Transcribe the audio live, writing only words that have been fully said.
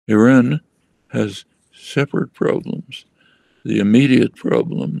Iran has separate problems. The immediate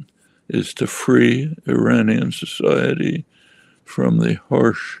problem is to free Iranian society from the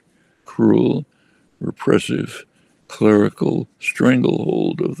harsh, cruel, repressive, clerical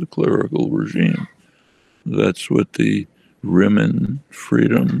stranglehold of the clerical regime. That's what the Women,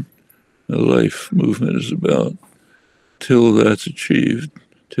 Freedom, Life movement is about. Till that's achieved,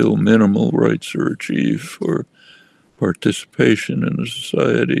 till minimal rights are achieved for participation in a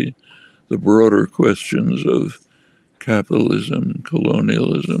society, the broader questions of capitalism,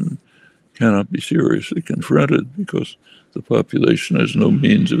 colonialism cannot be seriously confronted because the population has no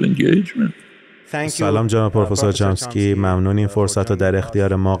means of engagement. سلام جناب پروفسور چامسکی، ممنون این فرصت رو در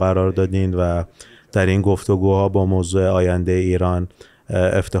اختیار ما قرار دادین و در این گفتگوها با موضوع آینده ایران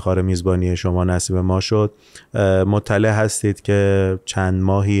افتخار میزبانی شما نصیب ما شد. مطلع هستید که چند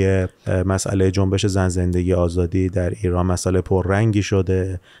ماهی مسئله جنبش زن زندگی آزادی در ایران مسئله پررنگی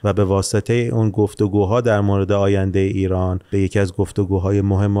شده و به واسطه اون گفتگوها در مورد آینده ایران به یکی از گفتگوهای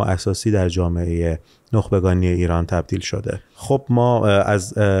مهم و اساسی در جامعه نخبگانی ایران تبدیل شده. خب ما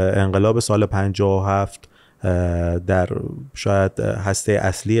از انقلاب سال 57 در شاید هسته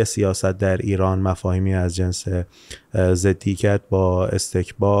اصلی سیاست در ایران مفاهیمی از جنس ضدیت با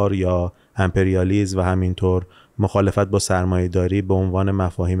استکبار یا امپریالیسم و همینطور مخالفت با سرمایه‌داری به عنوان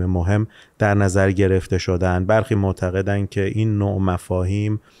مفاهیم مهم در نظر گرفته شدن. برخی معتقدند که این نوع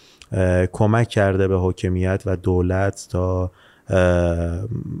مفاهیم کمک کرده به حاکمیت و دولت تا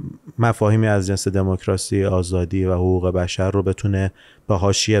مفاهیمی از جنس دموکراسی، آزادی و حقوق بشر رو بتونه به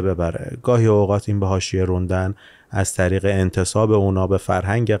حاشیه ببره. گاهی اوقات این به حاشیه روندن از طریق انتساب اونا به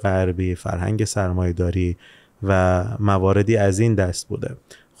فرهنگ غربی، فرهنگ سرمایه‌داری و مواردی از این دست بوده.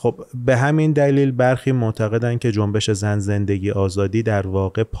 خب به همین دلیل برخی معتقدن که جنبش زن زندگی آزادی در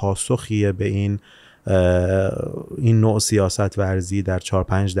واقع پاسخیه به این نوع سیاست ورزی در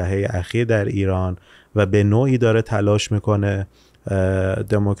 4-5 دهه اخیر در ایران و به نوعی داره تلاش میکنه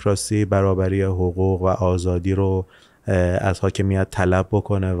دموکراسی، برابری حقوق و آزادی رو از حاکمیت طلب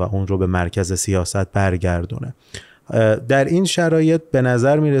بکنه و اون رو به مرکز سیاست برگردونه. در این شرایط به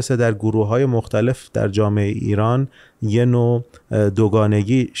نظر میرسه در گروه‌های مختلف در جامعه ایران یه نوع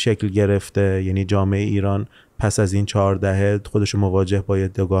دوگانگی شکل گرفته، یعنی جامعه ایران پس از این 4 دهه خودش مواجه با یه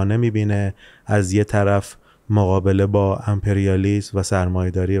دوگانه میبینه، از یه طرف مقابله با امپریالیسم و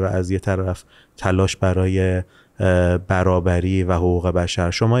سرمایه‌داری و از یه طرف تلاش برای برابری و حقوق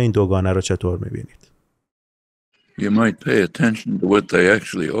بشر. شما این دوگانه رو چطور میبینید؟ You might pay attention to what they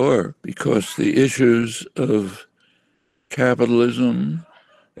actually are, because the issues of capitalism,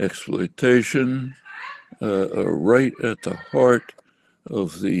 exploitation are right at the heart of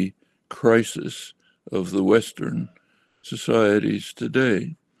the crisis of the Western societies today.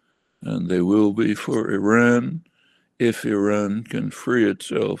 And they will be for Iran if Iran can free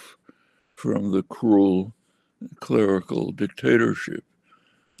itself from the cruel clerical dictatorship.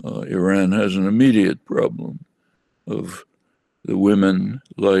 Iran has an immediate problem of the women,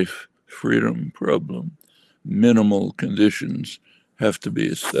 life, freedom problem. Minimal conditions have to be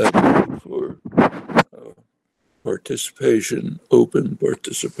established for participation, open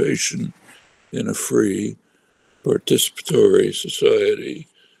participation in a free, participatory society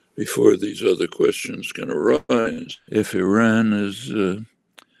before these other questions can arise. If Iran is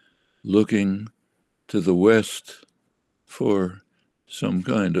looking to the West for some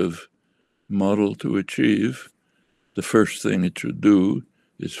kind of model to achieve, the first thing it should do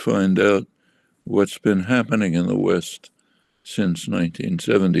is find out what's been happening in the West since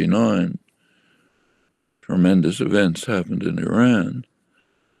 1979. Tremendous events happened in Iran.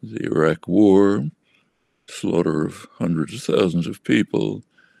 The Iraq War, slaughter of hundreds of thousands of people,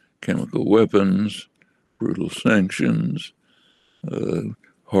 chemical weapons, brutal sanctions,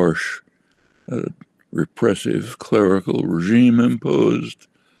 harsh, repressive clerical regime imposed.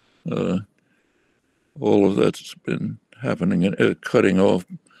 All of that's been happening,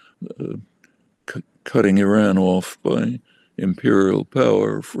 cutting Iran off by imperial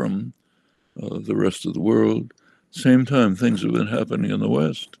power from the rest of the world. Same time, things have been happening in the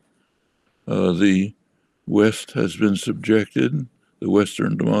West. The West has been subjected, the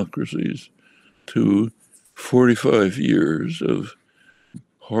Western democracies, to 45 years of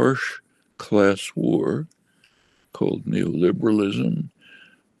harsh class war called neoliberalism,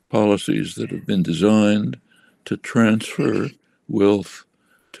 policies that have been designed to transfer wealth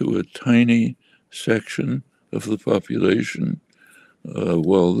to a tiny section of the population,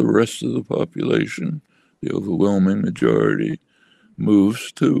 while the rest of the population, the overwhelming majority, moves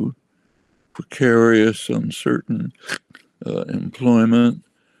to precarious, uncertain employment.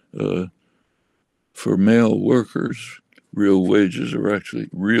 For male workers, real wages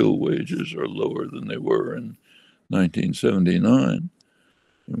are lower than they were in 1979.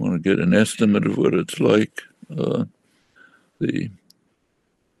 You want to get an estimate of what it's like. The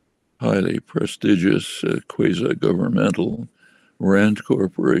highly prestigious quasi-governmental Rand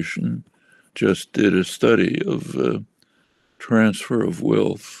Corporation just did a study of transfer of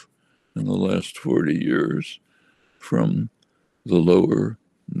wealth in the last 40 years from the lower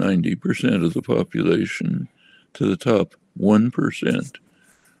 90% of the population to the top 1%.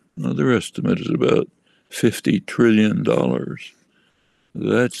 Now, their estimate is about $50 trillion.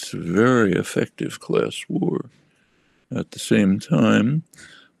 That's very effective class war. At the same time,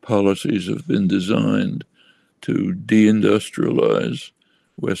 policies have been designed to deindustrialize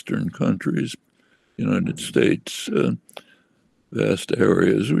Western countries, United States, vast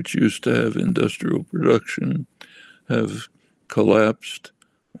areas which used to have industrial production have collapsed.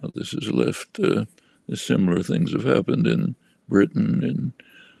 This has left similar things have happened in Britain and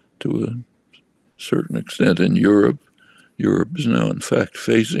to a certain extent in Europe. Europe is now in fact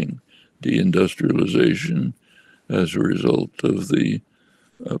facing deindustrialization as a result of the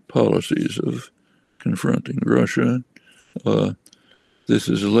policies of confronting Russia. This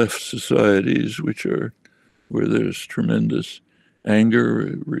has left societies where there's tremendous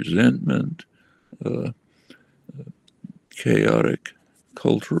anger, resentment, chaotic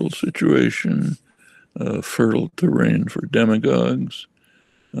cultural situation, fertile terrain for demagogues.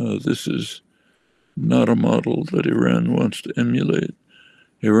 This is not a model that Iran wants to emulate.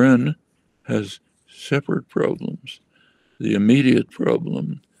 Iran has separate problems. The immediate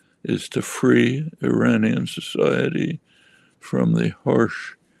problem is to free Iranian society from the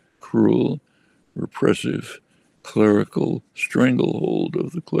harsh, cruel, repressive, clerical stranglehold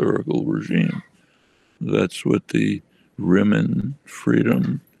of the clerical regime. That's what the Women,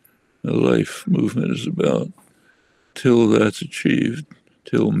 Freedom, Life movement is about. Till that's achieved,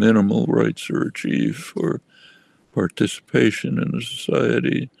 till minimal rights are achieved for participation in a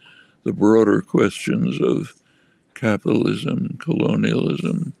society, the broader questions of capitalism,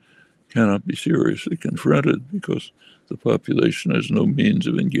 colonialism cannot be seriously confronted because the population has no means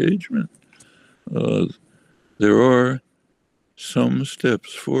of engagement. There are some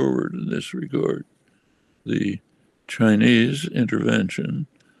steps forward in this regard. The Chinese intervention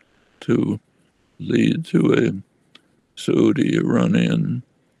to lead to a Saudi-Iranian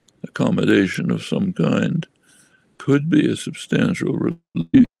accommodation of some kind could be a substantial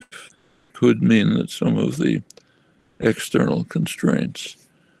relief, could mean that some of the external constraints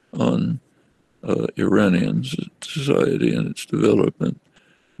on Iranian society and its development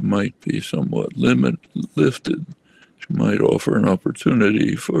might be somewhat lifted, which might offer an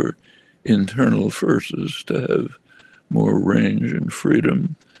opportunity for internal forces to have more range and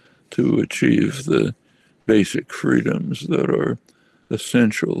freedom to achieve the basic freedoms that are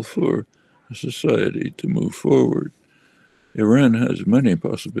essential for a society to move forward. Iran has many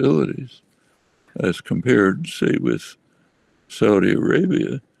possibilities as compared, say, with Saudi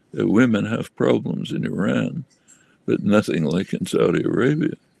Arabia. Women have problems in Iran, but nothing like in Saudi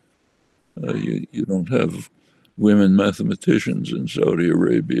Arabia. You don't have women mathematicians in Saudi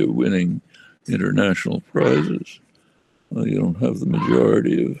Arabia winning international prizes. You don't have the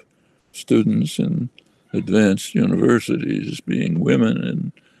majority of students in advanced universities being women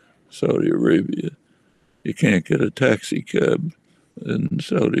in Saudi Arabia. You can't get a taxi cab in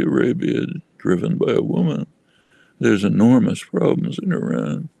Saudi Arabia driven by a woman. There's enormous problems in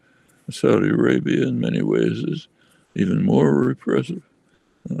Iran. Saudi Arabia in many ways is even more repressive.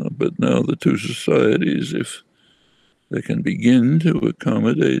 But now the two societies, if they can begin to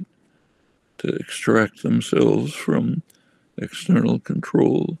accommodate, to extract themselves from external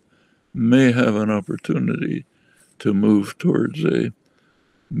control, may have an opportunity to move towards a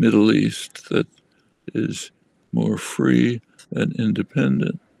Middle East that is more free and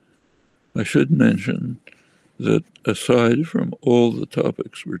independent. I should mention that aside from all the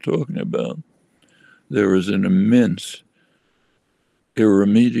topics we're talking about, there is an immense,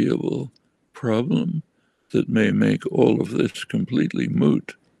 irremediable problem that may make all of this completely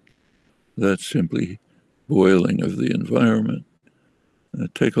moot. That's simply boiling of the environment.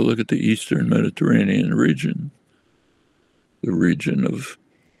 Take a look at the Eastern Mediterranean region, the region of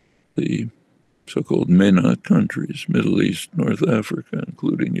the so-called MENA countries, Middle East, North Africa,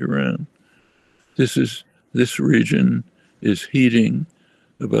 including Iran. This region is heating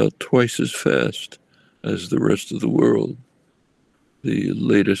about twice as fast as the rest of the world. The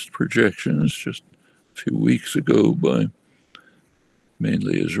latest projections just a few weeks ago by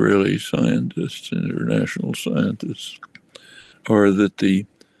mainly Israeli scientists and international scientists are that the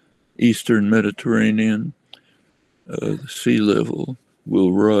Eastern Mediterranean the sea level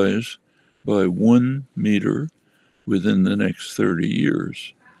will rise by 1 meter within the next 30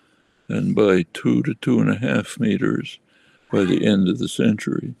 years, and by 2 to 2.5 meters by the end of the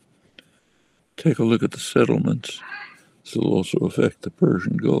century. Take a look at the settlements. This will also affect the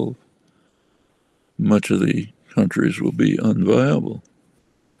Persian Gulf. Much of the countries will be unviable.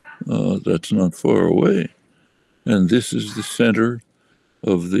 That's not far away. And this is the center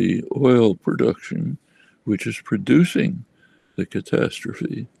of the oil production, which is producing the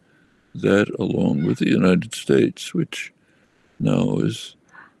catastrophe. That, along with the United States, which now is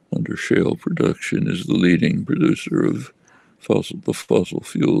under shale production, is the leading producer of the fossil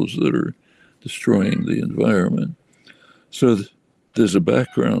fuels that are destroying the environment. So there's a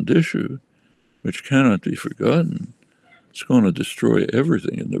background issue which cannot be forgotten. It's going to destroy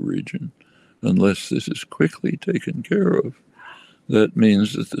everything in the region unless this is quickly taken care of. That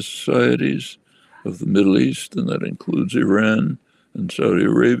means that the societies of the Middle East, and that includes Iran and Saudi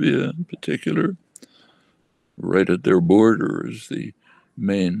Arabia in particular, right at their border is the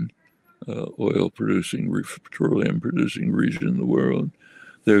main petroleum-producing region in the world.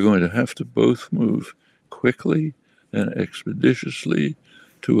 They're going to have to both move quickly and expeditiously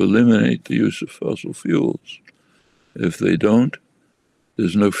to eliminate the use of fossil fuels. If they don't,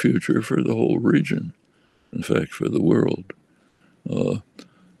 there's no future for the whole region, in fact, for the world.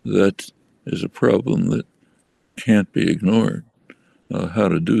 That is a problem that can't be ignored. How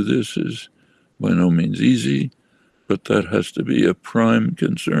to do this is by no means easy, but that has to be a prime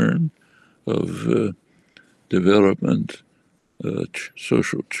concern of development,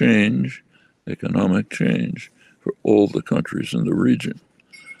 social change, economic change for all the countries in the region.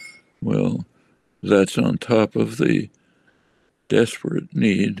 Well, that's on top of the desperate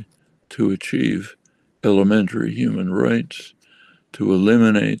need to achieve elementary human rights, to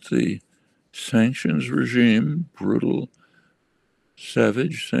eliminate the sanctions regime, brutal,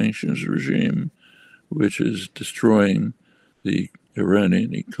 savage sanctions regime, which is destroying the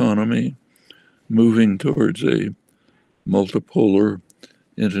Iranian economy, moving towards a multipolar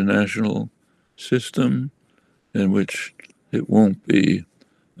international system in which it won't be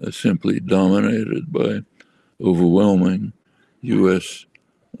simply dominated by overwhelming U.S.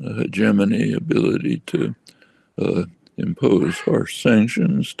 hegemony, ability to impose harsh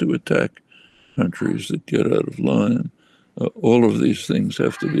sanctions, to attack countries that get out of line. All of these things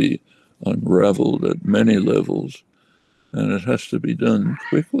have to be unraveled at many levels, and it has to be done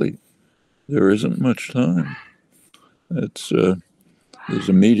quickly. There isn't much time. There's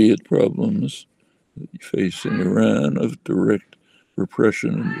immediate problems that you face in Iran of direct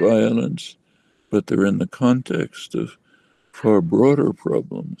repression and violence, but they're in the context of far broader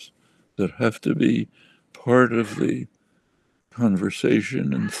problems that have to be part of the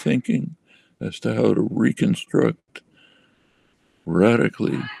conversation and thinking as to how to reconstruct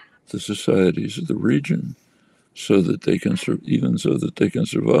radically the societies of the region so that they can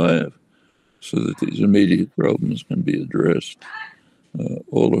survive, so that these immediate problems can be addressed. There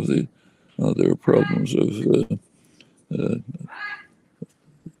are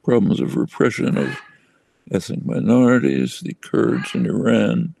problems of repression of ethnic minorities, the Kurds in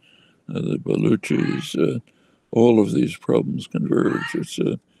Iran, the Baluchis. All of these problems converge. It's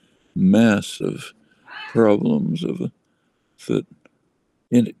a mass of problems that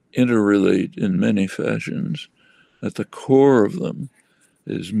interrelate in many fashions. At the core of them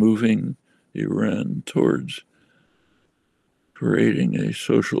is moving Iran towards creating a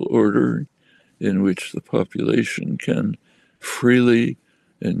social order in which the population can freely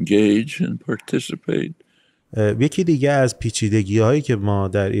engage and participate. یکی دیگه از پیچیدگی هایی که ما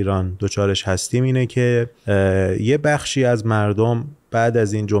در ایران دچارش هستیم اینه که یه بخشی از مردم بعد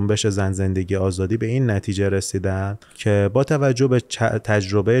از این جنبش زن زندگی آزادی به این نتیجه رسیدن که با توجه به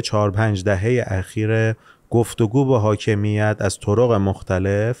تجربه 4-5 دهه اخیر گفتگو با حاکمیت از طرق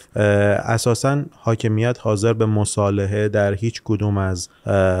مختلف، اساساً حاکمیت حاضر به مصالحه در هیچ کدوم از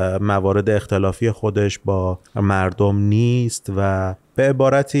موارد اختلافی خودش با مردم نیست و به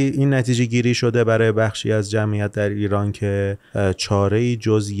عبارتی این نتیجه گیری شده برای بخشی از جمعیت در ایران که چاره‌ای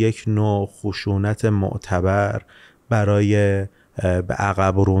جز یک نوع خشونت معتبر برای به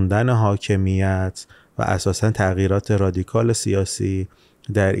عقب روندن حاکمیت و اساساً تغییرات رادیکال سیاسی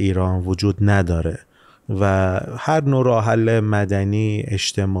در ایران وجود نداره و هر نوع راه حل مدنی،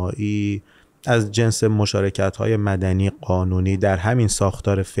 اجتماعی از جنس مشارکت‌های مدنی قانونی در همین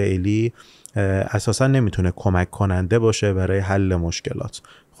ساختار فعلی اساساً نمیتونه کمک کننده باشه برای حل مشکلات.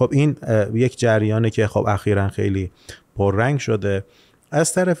 خب این یک جریانه که خب اخیراً خیلی پررنگ شده.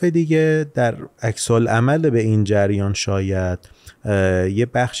 از طرف دیگه در عکس العمل به این جریان شاید یه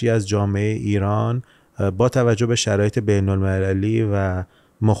بخشی از جامعه ایران با توجه به شرایط بین المللی و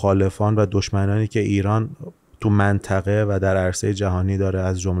مخالفان و دشمنانی که ایران تو منطقه و در عرصه جهانی داره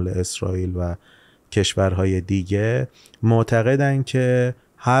از جمله اسرائیل و کشورهای دیگه، معتقدن که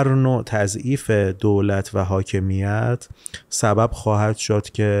هر نوع تضعیف دولت و حاکمیت سبب خواهد شد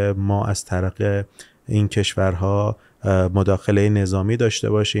که ما از طرف این کشورها مداخله نظامی داشته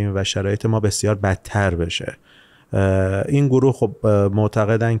باشیم و شرایط ما بسیار بدتر بشه. این گروه خب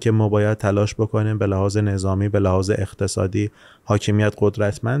معتقدن که ما باید تلاش بکنیم به لحاظ نظامی، به لحاظ اقتصادی حاکمیت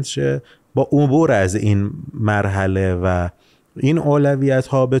قدرتمند شه، با عبور از این مرحله و این اولویت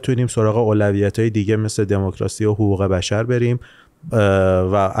ها بتونیم سراغ اولویت های دیگه مثل دموکراسی و حقوق بشر بریم.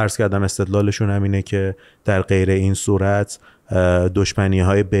 و عرض کردم استدلالشون هم اینه که در غیر این صورت دشمنی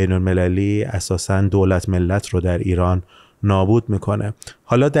های بین المللی اساساً دولت ملت رو در ایران نابود میکنه.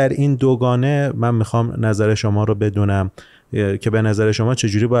 حالا در این دوگانه من میخوام نظر شما رو بدونم که به نظر شما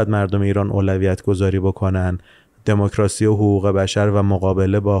چجوری باید مردم ایران اولویت گذاری بکنن، دموکراسی و حقوق بشر و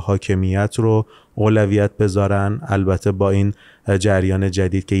مقابله با حاکمیت رو اولویت بذارن، البته با این جریان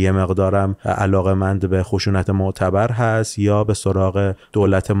جدید که یه مقدارم علاقه‌مند به خشونت معتبر هست، یا به سراغ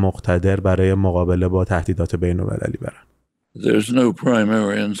دولت مقتدر برای مقابله با تهدیدات بین‌المللی برن؟ There's no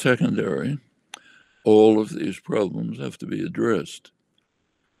primary and secondary. All of these problems have to be addressed.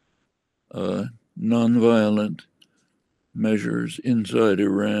 Nonviolent measures inside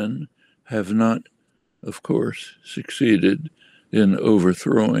Iran have not, of course, succeeded in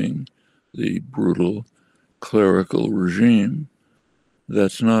overthrowing the brutal clerical regime.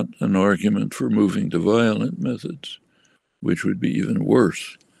 That's not an argument for moving to violent methods, which would be even worse.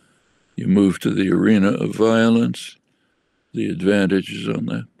 You move to the arena of violence, the advantage is on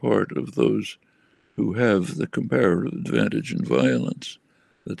the part of those who have the comparative advantage in violence.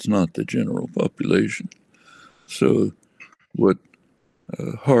 That's not the general population. So what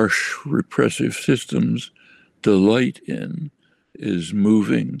harsh repressive systems delight in is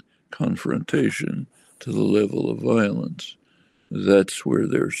moving confrontation to the level of violence. That's where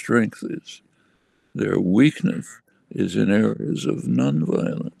their strength is. Their weakness is in areas of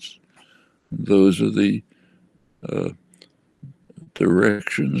nonviolence. Those are the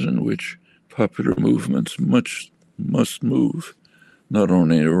directions in which popular movements must move, not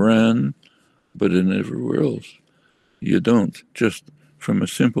only in Iran, but in everywhere else. You don't, just from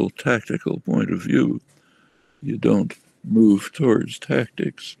a simple tactical point of view, you don't move towards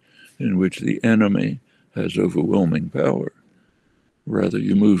tactics in which the enemy has overwhelming power. Rather,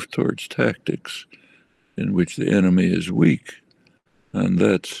 you move towards tactics in which the enemy is weak, and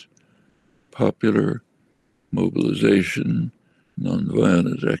that's popular mobilization,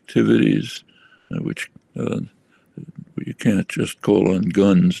 nonviolent activities, which you can't just call on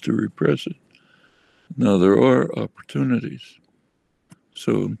guns to repress it. Now, there are opportunities.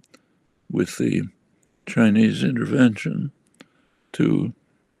 So, with the Chinese intervention to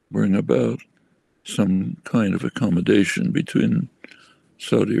bring about some kind of accommodation between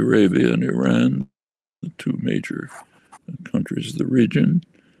Saudi Arabia and Iran, the two major countries of the region,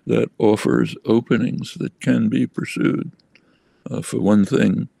 that offers openings that can be pursued. For one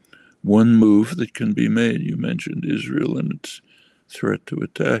thing, one move that can be made, you mentioned Israel and its threat to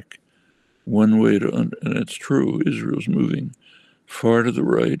attack. One way to, and it's true, Israel's moving far to the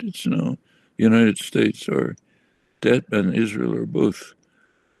right. It's now, the United States and Israel are both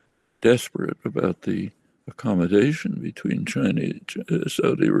desperate about the accommodation between China,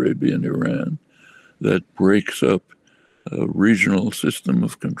 Saudi Arabia, and Iran that breaks up a regional system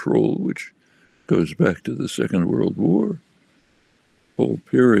of control which goes back to the Second World War. Whole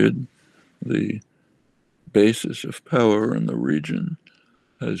period, the basis of power in the region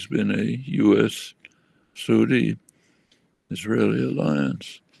has been a U.S.-Saudi-Israeli alliance.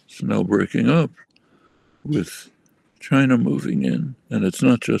 It's now breaking up with China moving in, and it's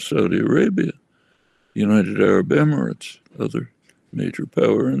not just Saudi Arabia. United Arab Emirates, other major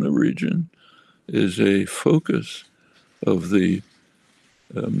power in the region, is a focus of the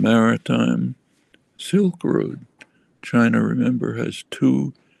maritime Silk Road. China, remember, has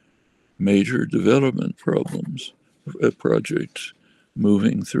two major development projects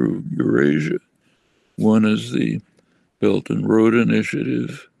moving through Eurasia. One is the Belt and Road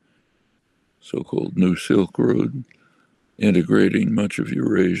Initiative, so-called New Silk Road, integrating much of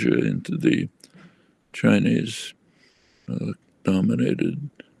Eurasia into the Chinese dominated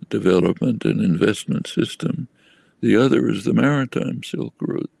development and investment system. The other is the Maritime Silk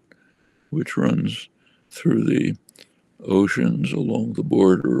Road, which runs through the oceans along the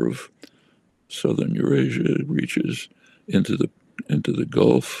border of southern Eurasia. It reaches into the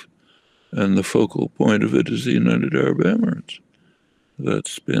Gulf, and the focal point of it is the United Arab Emirates.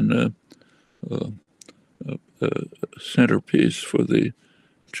 That's been centerpiece for the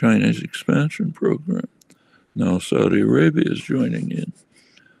Chinese expansion program. Now Saudi Arabia is joining in.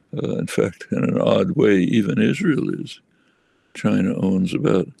 In fact, in an odd way, even Israel is. China owns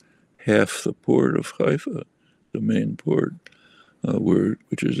about half the port of Haifa, the main port,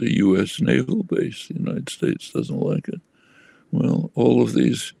 which is a U.S. naval base. The United States doesn't like it. Well, all of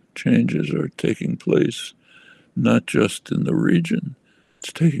these changes are taking place not just in the region,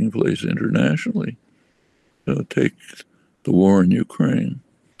 it's taking place internationally. Take the war in Ukraine.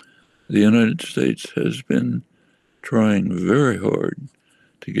 The United States has been trying very hard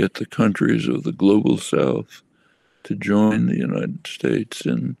to get the countries of the global South to join the United States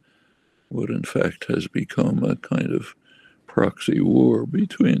in what in fact has become a kind of proxy war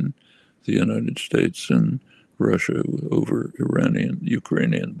between the United States and Russia over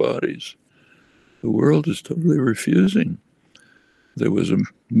Ukrainian bodies. The world is totally refusing. There was a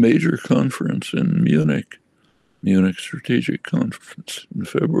major conference in Munich Strategic Conference in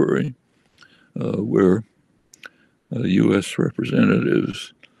February, where U.S.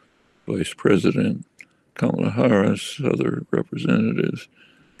 representatives, Vice President Kamala Harris, other representatives,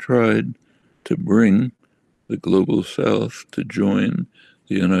 tried to bring the global South to join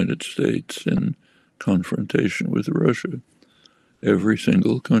the United States in confrontation with Russia. Every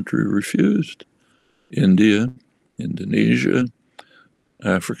single country refused. India, Indonesia,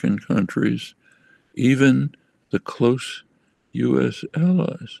 African countries, even the close U.S.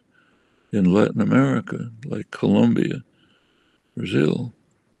 allies in Latin America, like Colombia, Brazil,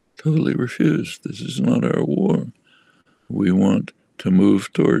 totally refused. This is not our war. We want to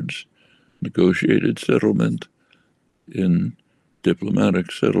move towards negotiated settlement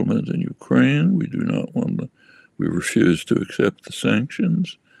diplomatic settlement in Ukraine. We do not want to, we refuse to accept the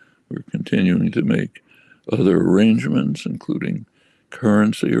sanctions. We're continuing to make other arrangements, including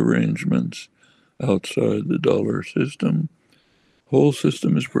currency arrangements outside the dollar system. Whole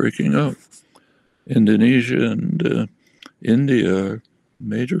system is breaking up. Indonesia and India are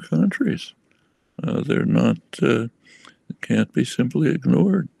major countries. They're not, can't be simply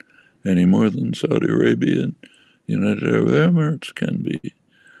ignored any more than Saudi Arabia and United Arab Emirates can be.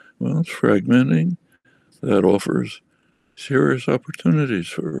 Well, it's fragmenting. That offers serious opportunities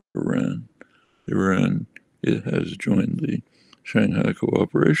for Iran. It has joined the Shanghai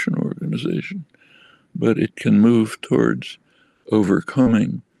Cooperation Organization, but it can move towards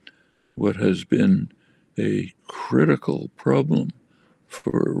overcoming what has been a critical problem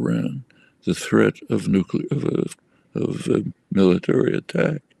for Iran, the threat of military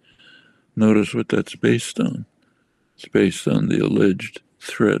attack. Notice what that's based on. It's based on the alleged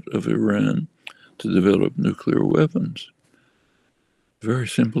threat of Iran to develop nuclear weapons. Very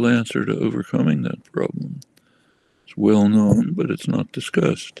simple answer to overcoming that problem. It's well known, but it's not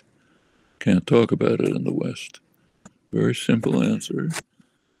discussed. Can't talk about it in the West. Very simple answer.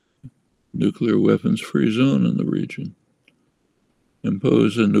 Nuclear weapons-free zone in the region.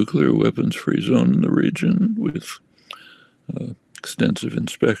 Impose a nuclear weapons-free zone in the region with extensive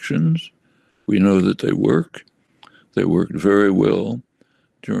inspections. We know that they work. They worked very well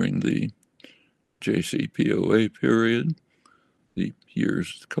during the JCPOA period, a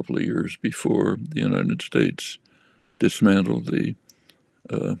couple of years before the United States dismantled the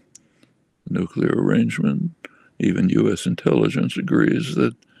nuclear arrangement. Even U.S. intelligence agrees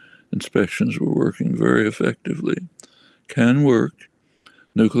that inspections were working very effectively. Can work.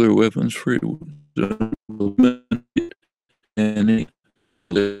 Nuclear weapons free any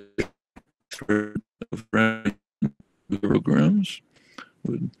threat of programs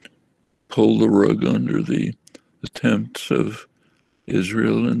would pull the rug under the attempts of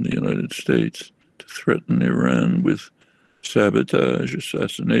Israel and the United States to threaten Iran with sabotage,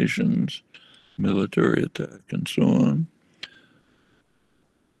 assassinations, military attack, and so on.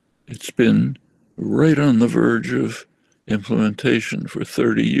 It's been right on the verge of implementation for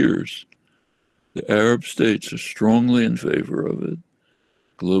 30 years. The Arab states are strongly in favor of it.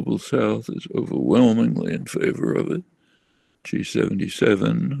 Global South is overwhelmingly in favor of it.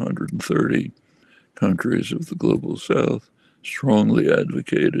 G77, 130 countries of the Global South strongly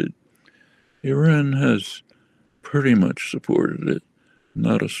advocated. Iran has pretty much supported it,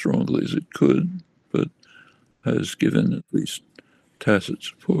 not as strongly as it could, but has given at least tacit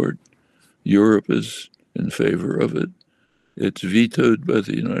support. Europe is in favor of it. It's vetoed by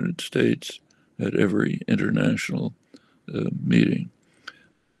the United States at every international meeting,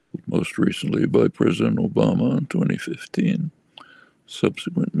 most recently by President Obama in 2015,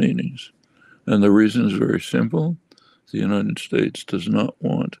 subsequent meetings. And the reason is very simple. The United States does not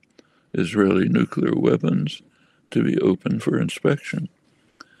want Israeli nuclear weapons to be open for inspection.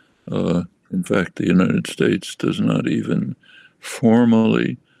 In fact, the United States does not even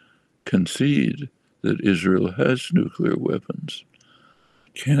formally concede that Israel has nuclear weapons.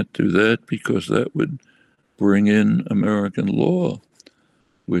 Can't do that because that would bring in American law,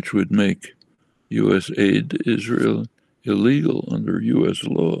 which would make U.S. aid to Israel illegal under U.S.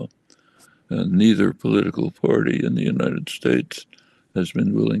 law. And neither political party in the United States has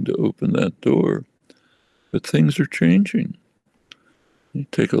been willing to open that door. But things are changing. You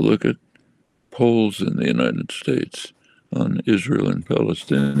take a look at polls in the United States on Israel and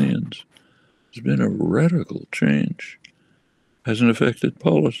Palestinians. There's been a radical change. Hasn't affected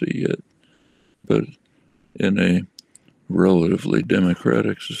policy yet, but in a relatively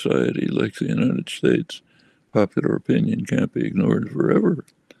democratic society like the United States, popular opinion can't be ignored forever.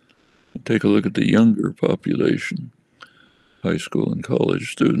 Take a look at the younger population, high school and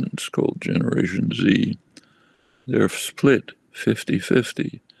college students called Generation Z. They're split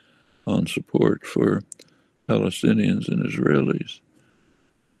 50-50 on support for Palestinians and Israelis.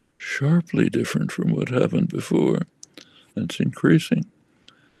 Sharply different from what happened before. It's increasing.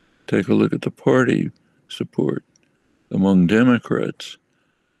 Take a look at the party support. Among Democrats,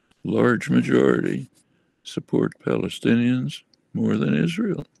 large majority support Palestinians more than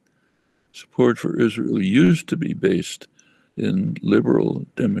Israel. Support for Israel used to be based in liberal,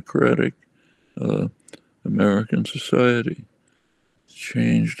 democratic American society. It's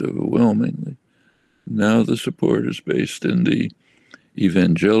changed overwhelmingly. Now the support is based in the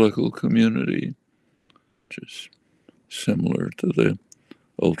evangelical community, which is similar to the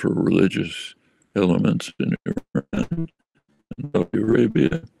ultra-religious elements in Iran and Saudi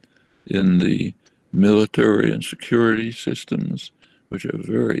Arabia, in the military and security systems, which have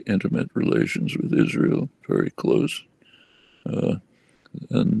very intimate relations with Israel, very close,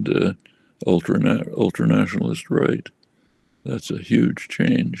 and ultranationalist right. That's a huge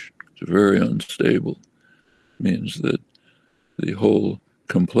change. It's very unstable. It means that the whole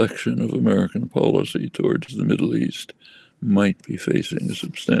complexion of American policy towards the Middle East might be facing a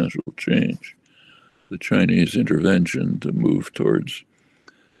substantial change. The Chinese intervention to move towards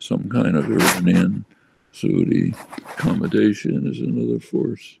some kind of Iranian Saudi accommodation is another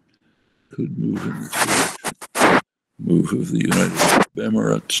force. Could move in this direction. Move of the United Arab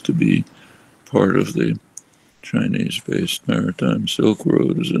Emirates to be part of the Chinese-based maritime Silk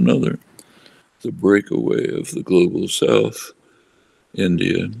Road is another. The breakaway of the global South,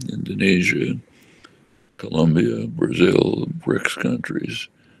 India, Indonesia, Colombia, Brazil, BRICS countries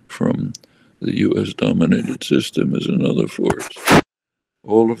from the US-dominated system is another force.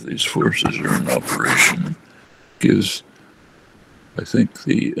 All of these forces are in operation. Gives, I think,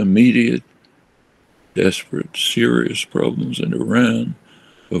 the immediate, desperate, serious problems in Iran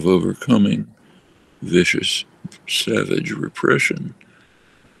of overcoming vicious, savage repression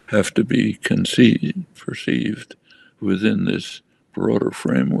have to be perceived within this broader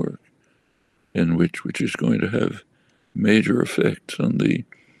framework, in which is going to have major effects on the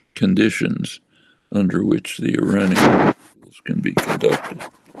conditions under which the Iranian can be conducted.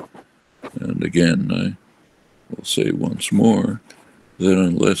 And again, I will say once more that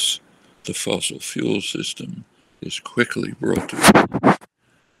unless the fossil fuel system is quickly brought to an end,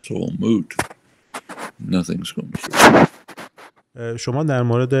 it's all moot. Nothing's going to happen. شما در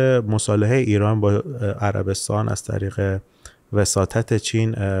مورد مصالحه ایران با عربستان از طریق وساطت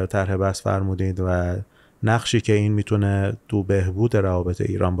چین طرح بحث فرمودید و نقشی که این میتونه تو بهبود روابط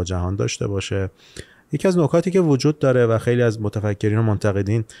ایران با جهان داشته باشه. یکی از نکاتی که وجود داره و خیلی از متفکرین و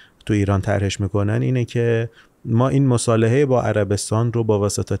منتقدین تو ایران طرحش میکنن اینه که ما این مصالحه با عربستان رو با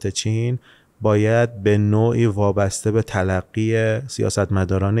وساطت چین باید به نوعی وابسته به تلقی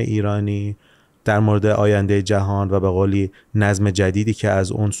سیاستمداران ایرانی در مورد آینده جهان و به قولی نظم جدیدی که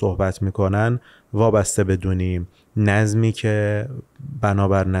از اون صحبت میکنن وابسته بدونیم. نظمی که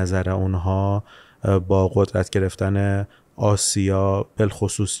بنابر نظر اونها با قدرت گرفتن آسیا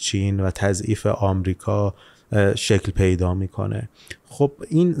بالخصوص چین و تضعیف آمریکا شکل پیدا میکنه. خب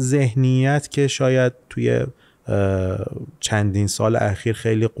این ذهنیت که شاید توی چندین سال اخیر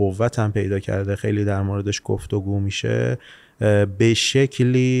خیلی قوت هم پیدا کرده، خیلی در موردش گفتگو میشه، به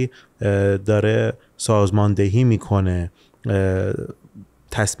شکلی داره سازماندهی میکنه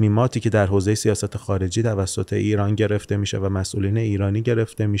تصمیماتی که در حوزه سیاست خارجی توسط ایران گرفته میشه و مسئولین ایرانی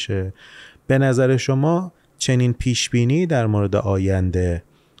گرفته میشه. به نظر شما چنین پیشبینی در مورد آینده،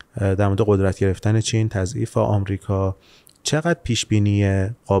 در مورد قدرت گرفتن چین، تضعیف آمریکا، چقدر پیشبینی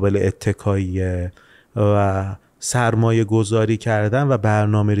قابل اتکاییه و سرمایه گذاری کردن و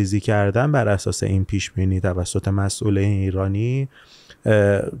برنامه ریزی کردن بر اساس این پیشبینی توسط مسئولین ایرانی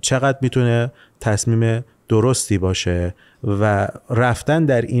چقدر میتونه تصمیم درستی باشه و رفتن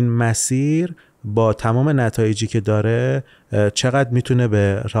در این مسیر با تمام نتایجی که داره چقدر میتونه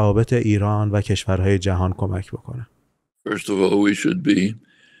به روابط ایران و کشورهای جهان کمک بکنه؟ First of all, we should be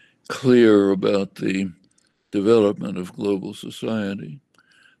clear about the development of global society.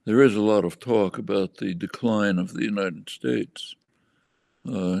 There is a lot of talk about the decline of the United States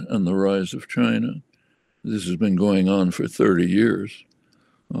and the rise of China. This has been going on for 30 years.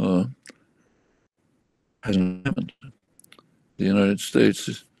 Hasn't happened. The United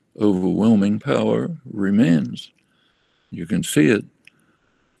States' overwhelming power remains. You can see it.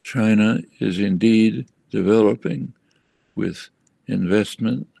 China is indeed developing with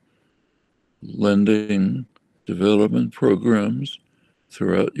investment, lending, development programs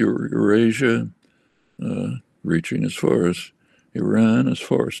throughout Eurasia, reaching as far as Iran, as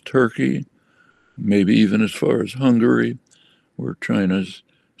far as Turkey, maybe even as far as Hungary, where China's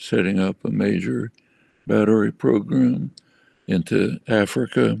setting up a major battery program, into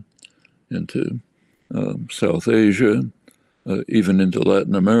Africa, into South Asia, even into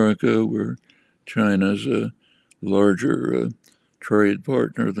Latin America, where China's a larger trade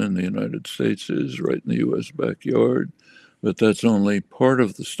partner than the United States is, right in the U.S. backyard. But that's only part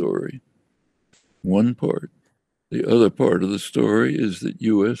of the story, one part. The other part of the story is that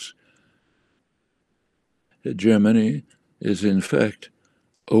U.S. hegemony is in fact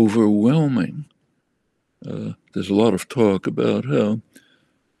overwhelming. There's a lot of talk about how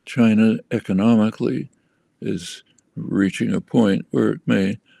China economically is reaching a point where it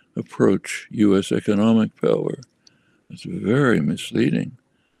may approach U.S. economic power. It's very misleading.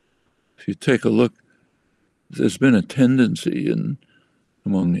 If you take a look, there's been a tendency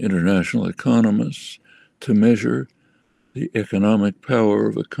among international economists to measure the economic power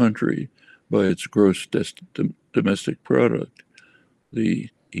of a country by its gross domestic product, the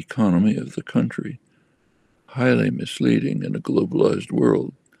economy of the country. Highly misleading in a globalized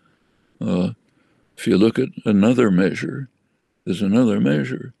world. If you look at another measure, there's another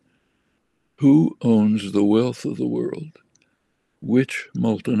measure. Who owns the wealth of the world? Which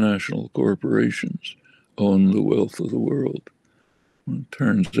multinational corporations own the wealth of the world? Well, it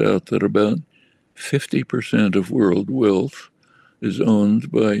turns out that about 50% of world wealth is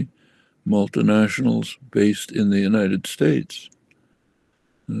owned by multinationals based in the United States.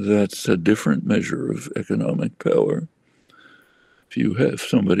 That's a different measure of economic power. If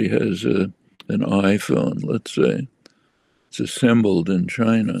somebody has an iPhone, let's say, it's assembled in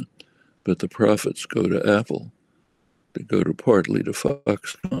China, but the profits go to Apple. They go partly to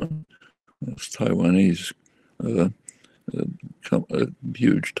Foxconn, this Taiwanese, a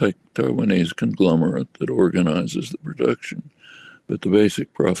huge Taiwanese conglomerate that organizes the production. But the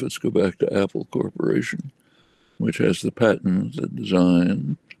basic profits go back to Apple Corporation, which has the patent, the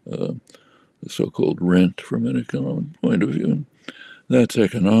design, the so-called rent from an economic point of view. That's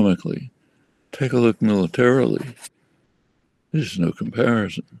economically. Take a look militarily. There's no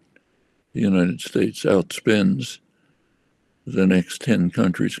comparison. The United States outspends the next 10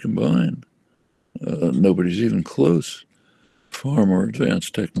 countries combined. Nobody's even close. Far more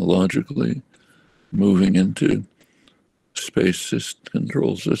advanced technologically, moving into space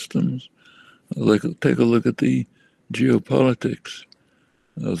control systems. Take a look at the geopolitics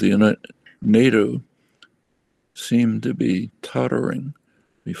of the NATO seemed to be tottering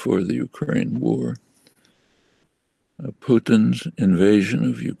before the Ukraine war. Putin's invasion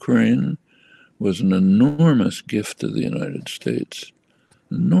of Ukraine was an enormous gift to the United States,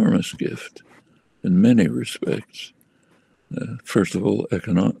 enormous gift in many respects. First of all,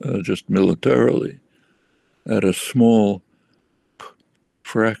 just militarily, at a small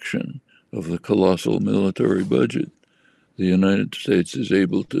fraction of the colossal military budget, the United States is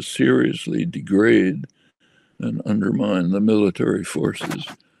able to seriously degrade and undermine the military forces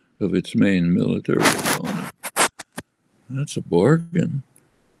of its main military opponent. That's a bargain.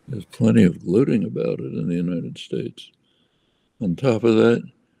 There's plenty of gloating about it in the United States. On top of that,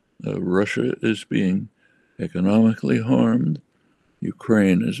 Russia is being economically harmed.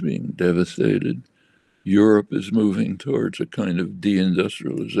 Ukraine is being devastated. Europe is moving towards a kind of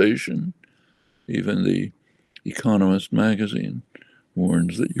deindustrialization. Even the Economist magazine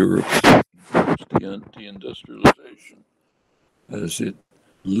warns that Europe is towards deindustrialization as it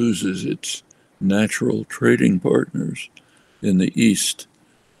loses its natural trading partners in the East.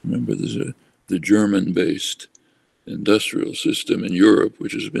 Remember, there's the German-based industrial system in Europe,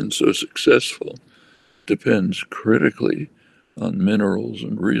 which has been so successful, depends critically on minerals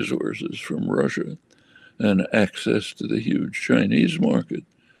and resources from Russia and access to the huge Chinese market,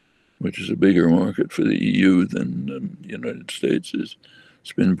 which is a bigger market for the EU than the United States is.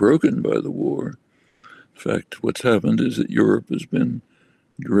 It's been broken by the war. In fact, what's happened is that Europe has been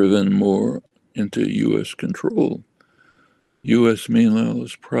driven more into U.S. control. U.S., meanwhile,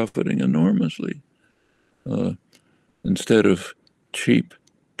 is profiting enormously. Instead of cheap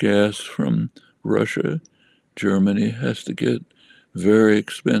gas from Russia, Germany has to get very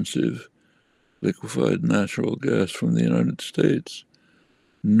expensive liquefied natural gas from the United States.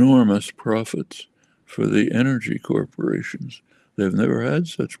 Enormous profits for the energy corporations. They've never had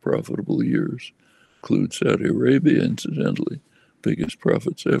such profitable years. Include Saudi Arabia, incidentally, biggest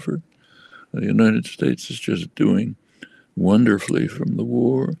profits ever. The United States is just doing wonderfully from the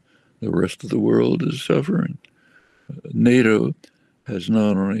war. The rest of the world is suffering. NATO has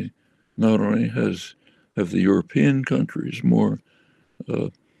not only have the European countries more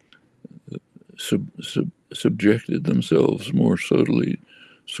subjected themselves more solely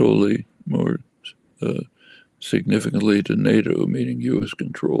more significantly to NATO, meaning U.S.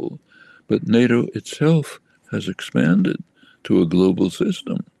 control, but NATO itself has expanded to a global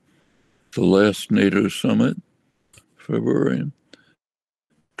system. The last NATO summit, February,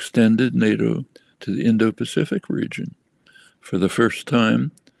 extended NATO to the Indo-Pacific region. For the first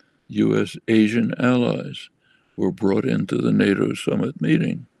time, U.S. Asian allies were brought into the NATO summit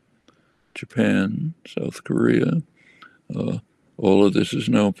meeting. Japan, South Korea, all of this is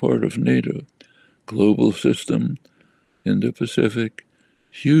now part of NATO. Global system, Indo-Pacific,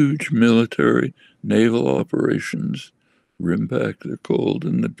 huge military, naval operations, RIMPAC they're called,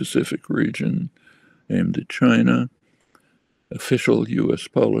 in the Pacific region, aimed at China. Official U.S.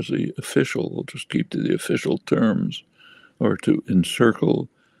 policy, I'll just keep to the official terms, are to encircle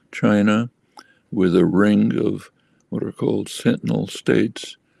China with a ring of what are called sentinel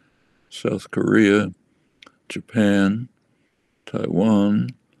states, South Korea, Japan, Taiwan,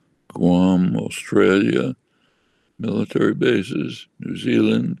 Guam, Australia, military bases, New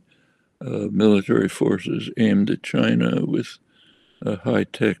Zealand, military forces aimed at China with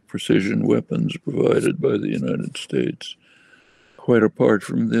high-tech precision weapons provided by the United States. Quite apart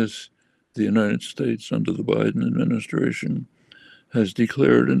from this, the United States, under the Biden administration, has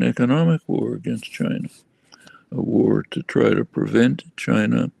declared an economic war against China, a war to try to prevent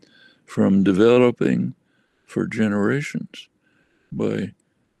China from developing for generations by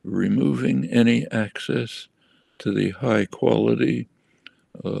removing any access to the high-quality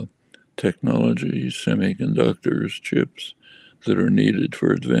technologies, semiconductors, chips that are needed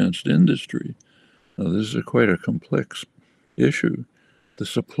for advanced industry. Now, this is quite a complex issue. The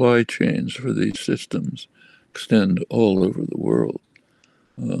supply chains for these systems extend all over the world.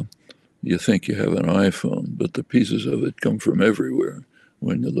 You think you have an iPhone, but the pieces of it come from everywhere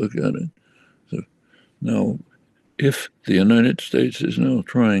when you look at it. So now, if the United States is now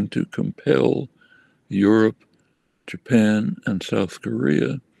trying to compel Europe, Japan, and South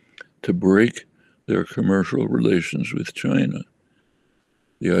Korea to break their commercial relations with China,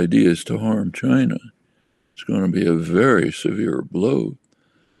 the idea is to harm China. It's going to be a very severe blow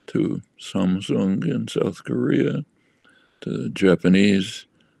to Samsung in South Korea, to Japanese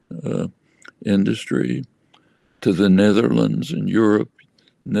industry, to the Netherlands in Europe.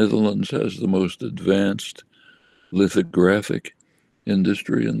 Netherlands has the most advanced lithographic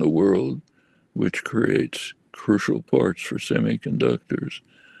industry in the world, which creates crucial parts for semiconductors.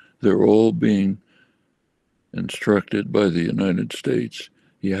 They're all being instructed by the United States,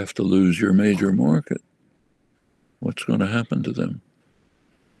 you have to lose your major market. What's going to happen to them?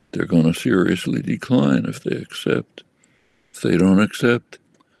 They're going to seriously decline if they accept. If they don't accept,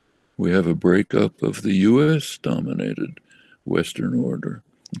 we have a breakup of the U.S.-dominated Western order,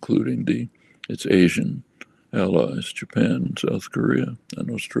 including its Asian allies, Japan, South Korea, and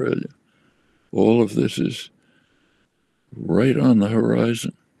Australia. All of this is right on the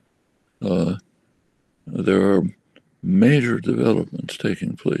horizon. There are major developments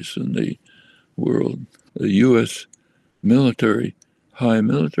taking place in the world. The U.S. military, high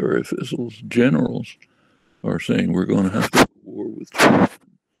military officials, generals, are saying we're going to have to have a war with China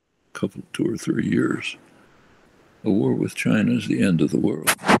in 2 or 3 years. A war with China is the end of the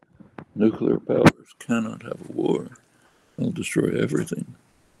world. Nuclear powers cannot have a war. They'll destroy everything.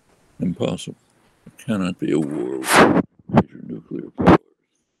 Impossible. It cannot be a war with major nuclear powers.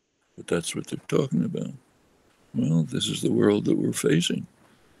 But that's what they're talking about. Well, this is the world that we're facing.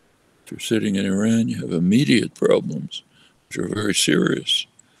 If you're sitting in Iran, you have immediate problems, which are very serious.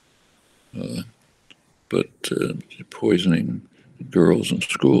 But poisoning girls in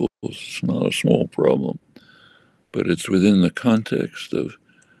schools is not a small problem. But it's within the context of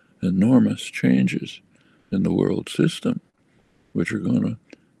enormous changes in the world system, which are going to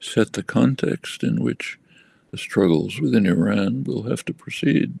set the context in which the struggles within Iran will have to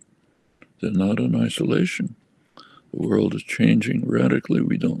proceed. They're not in isolation. The world is changing radically.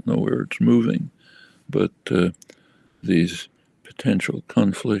 We don't know where it's moving, but these potential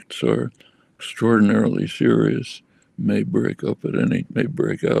conflicts are extraordinarily serious, may break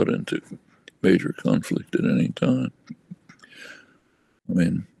out into major conflict at any time. I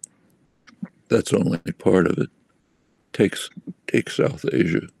mean, that's only part of it. Take South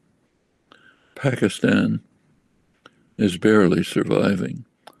Asia. Pakistan is barely surviving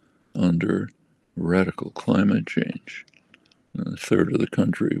under radical climate change. A third of the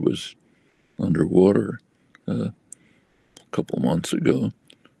country was underwater a couple months ago,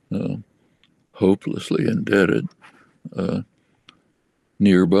 hopelessly indebted.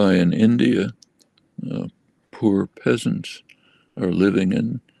 Nearby in India, poor peasants are living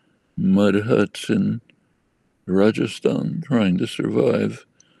in mud huts in Rajasthan trying to survive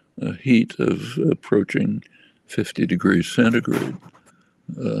a heat of approaching 50 degrees centigrade,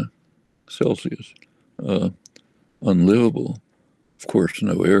 Celsius. Unlivable. Of course,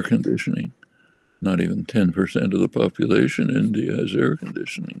 no air conditioning. Not even 10% of the population in India has air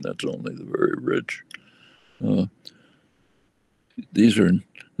conditioning. That's only the very rich. These are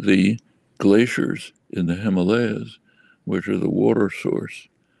the glaciers in the Himalayas, which are the water source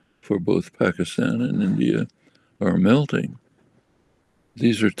for both Pakistan and India, are melting.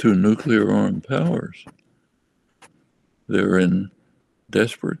 These are two nuclear-armed powers. They're in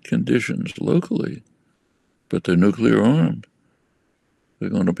desperate conditions locally, but they're nuclear-armed. They're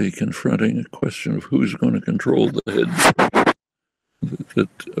going to be confronting a question of who's going to control the heads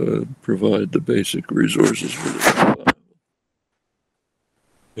that provide the basic resources for the survival.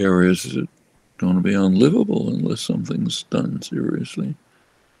 Areas that are going to be unlivable unless something's done seriously.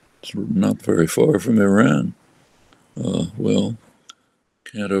 It's not very far from Iran. Well,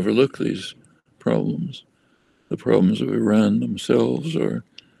 can't overlook these problems. The problems of Iran themselves are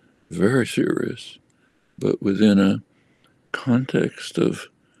very serious, but within a context of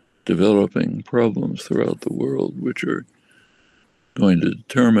developing problems throughout the world, which are going to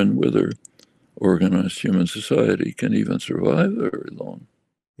determine whether organized human society can even survive very long.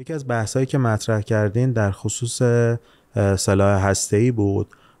 یکی از بحثایی که مطرح کردین در خصوص سلاح هسته‌ای بود.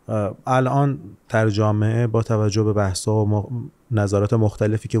 الان در جامعه با توجه به بحث‌ها و نظرات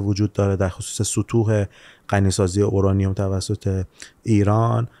مختلفی که وجود داره در خصوص سطوح غنیسازی اورانیوم توسط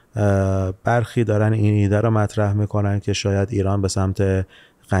ایران، برخی دارن این ایده رو مطرح میکنن که شاید ایران به سمت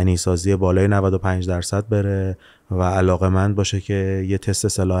غنیسازی بالای 95% بره و علاقه‌مند باشه که یه تست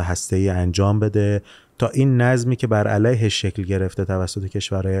سلاح هسته‌ای انجام بده تا این نظمی که بر علیهش شکل گرفته توسط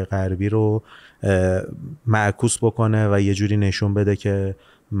کشورهای غربی رو معکوس بکنه و یه جوری نشون بده که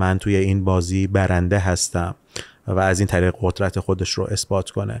من توی این بازی برنده هستم و از این طریق قدرت خودش رو اثبات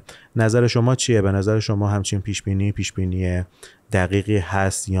کنه. نظر شما چیه؟ به نظر شما همچین پیشبینی دقیقی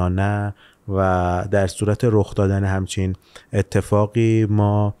هست یا نه؟ و در صورت رخ دادن همچین اتفاقی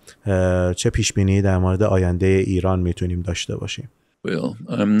ما چه پیشبینی در مورد آینده ایران میتونیم داشته باشیم؟ Well,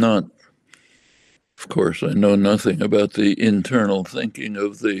 of course, I know nothing about the internal thinking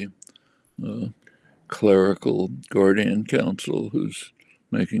of the clerical guardian council who's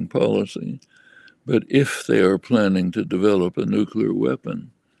making policy. But if they are planning to develop a nuclear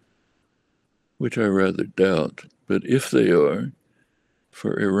weapon, which I rather doubt, but if they are,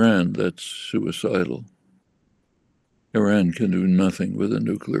 for Iran, that's suicidal. Iran can do nothing with a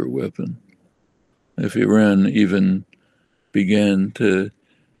nuclear weapon. If Iran even began to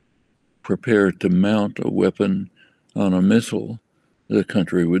prepare to mount a weapon on a missile, the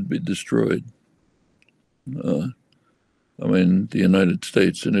country would be destroyed. I mean, the United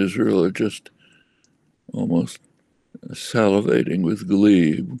States and Israel are just almost salivating with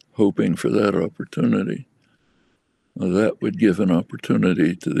glee, hoping for that opportunity. That would give an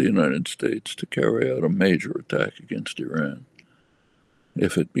opportunity to the United States to carry out a major attack against Iran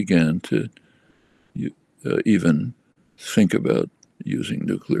if it began to even think about using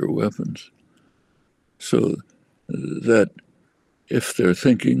nuclear weapons. So that if they're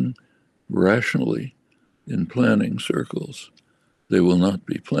thinking rationally in planning circles, they will not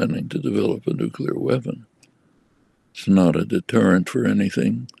be planning to develop a nuclear weapon. It's not a deterrent for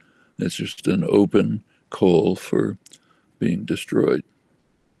anything. It's just an open call for being destroyed.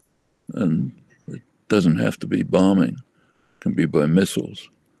 And it doesn't have to be bombing. It can be by missiles.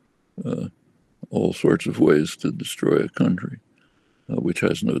 All sorts of ways to destroy a country which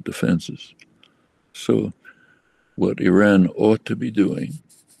has no defenses. So what Iran ought to be doing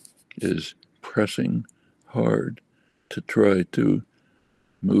is pressing hard to try to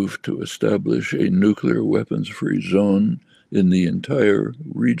move to establish a nuclear weapons-free zone in the entire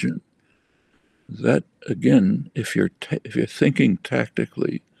region. That, again, if you're thinking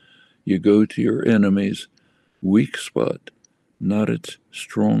tactically, You go to your enemy's weak spot, not its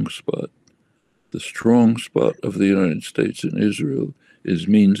strong spot. The strong spot of the United States and Israel is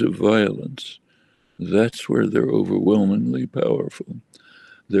means of violence. That's where they're overwhelmingly powerful.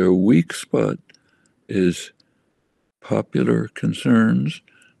 Their weak spot is popular concerns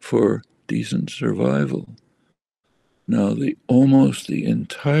for decent survival. Now, almost the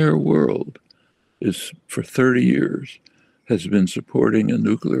entire world is, for 30 years, has been supporting a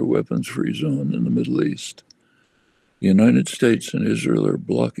nuclear weapons-free zone in the Middle East. The United States and Israel are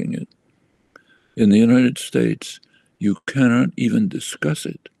blocking it. In the United States, you cannot even discuss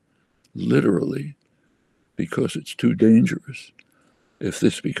it, literally, because it's too dangerous. If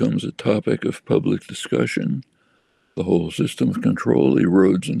this becomes a topic of public discussion, the whole system of control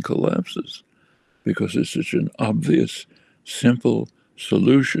erodes and collapses because it's such an obvious, simple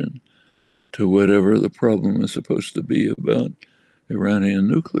solution to whatever the problem is supposed to be about Iranian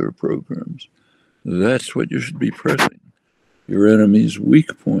nuclear programs. That's what you should be pressing. Your enemy's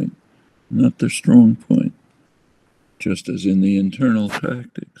weak point, not their strong point, just as in the internal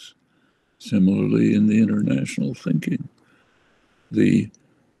tactics. Similarly, in the international thinking, the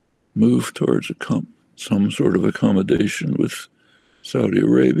move towards some sort of accommodation with Saudi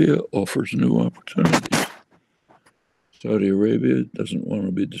Arabia offers new opportunities. Saudi Arabia doesn't want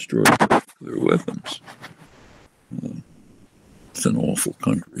to be destroyed by nuclear weapons. It's an awful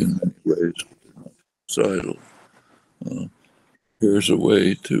country in many ways, but they're not suicidal. Here's a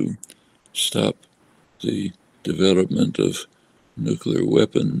way to stop the development of nuclear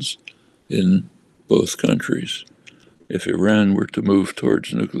weapons in both countries. If Iran were to move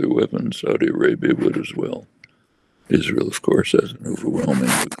towards nuclear weapons, Saudi Arabia would as well. Israel, of course, has an overwhelming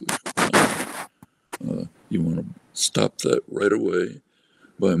nuclear supply. You want to stop that right away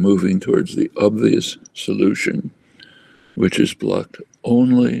by moving towards the obvious solution, which is blocked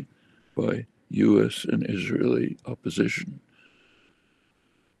only by U.S. and Israeli opposition.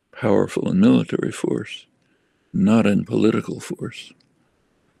 Powerful in military force, not in political force.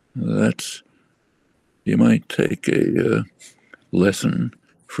 You might take a lesson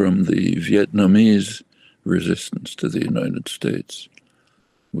from the Vietnamese resistance to the United States.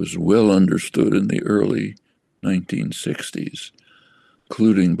 It was well understood in the early 1960s,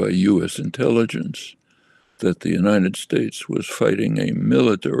 including by U.S. intelligence, that the United States was fighting a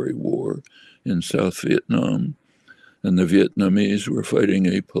military war in South Vietnam, and the Vietnamese were fighting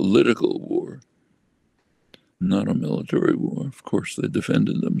a political war, not a military war. Of course, they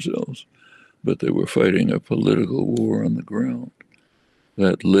defended themselves, but they were fighting a political war on the ground.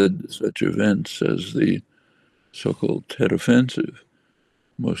 That led to such events as the so-called Tet Offensive,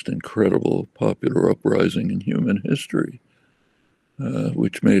 most incredible popular uprising in human history,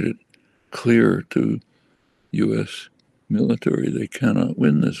 which made it clear to U.S. military they cannot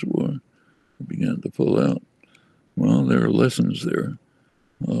win this war. They began to pull out. Well, there are lessons there.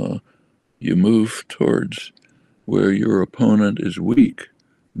 You move towards where your opponent is weak,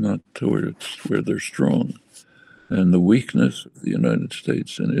 not towards where they're strong. And the weakness of the United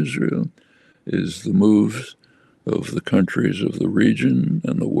States and Israel is the moves of the countries of the region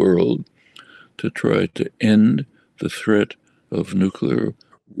and the world to try to end the threat of nuclear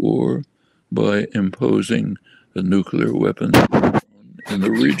war by imposing a nuclear weapon in the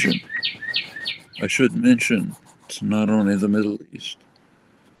region. I should mention, it's not only the Middle East.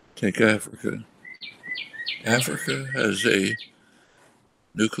 Take Africa. Africa has a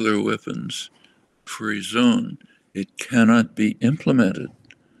nuclear weapons free zone. It cannot be implemented.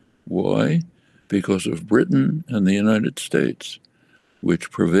 Why? Because of Britain and the United States, which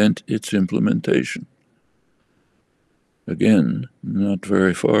prevent its implementation. Again, not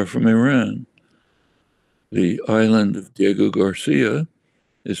very far from Iran. The island of Diego Garcia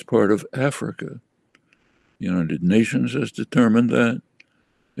is part of Africa. The United Nations has determined that.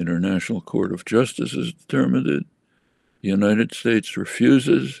 International Court of Justice has determined it. The United States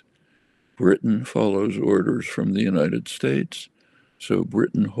refuses. Britain follows orders from the United States. So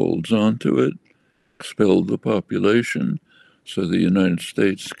Britain holds on to it, expelled the population, so the United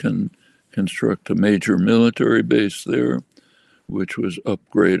States can construct a major military base there, which was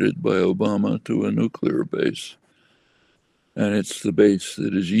upgraded by Obama to a nuclear base. And it's the base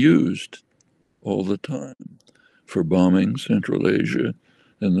that is used all the time for bombing Central Asia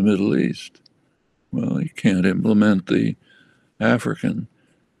and the Middle East. Well, you can't implement the African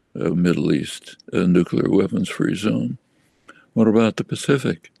Middle East nuclear weapons-free zone. What about the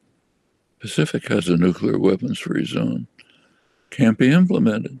Pacific? Pacific has a nuclear weapons-free zone. Can't be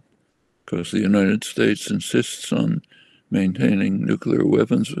implemented because the United States insists on maintaining nuclear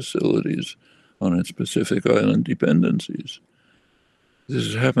weapons facilities on its Pacific Island dependencies. This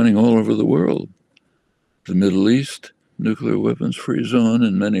is happening all over the world. The Middle East, nuclear weapons-free zone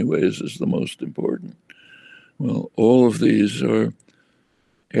in many ways is the most important. Well, all of these are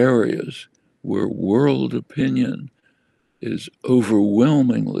areas where world opinion is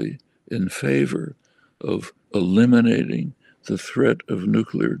overwhelmingly in favor of eliminating the threat of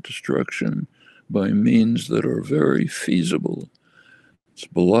nuclear destruction by means that are very feasible. It's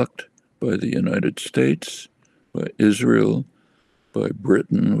blocked by the United States, by Israel, by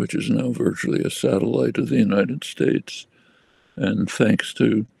Britain, which is now virtually a satellite of the United States, and thanks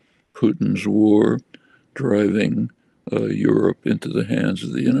to Putin's war driving Europe into the hands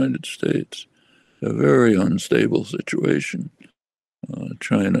of the United States. A very unstable situation.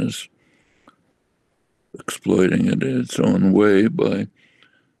 China's exploiting it in its own way by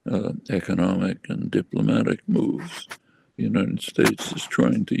economic and diplomatic moves. The United States is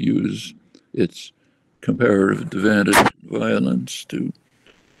trying to use its comparative advantage in violence to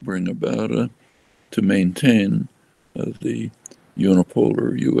bring about to maintain the unipolar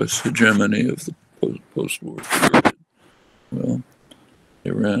U.S. hegemony of the post-war period. Well,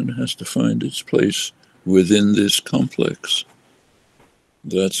 Iran has to find its place within this complex.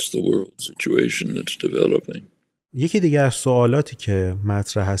 That's the world situation that's developing. یکی دیگه از سوالاتی که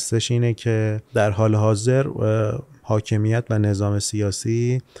مطرح هستش اینه که در حال حاضر حاکمیت و نظام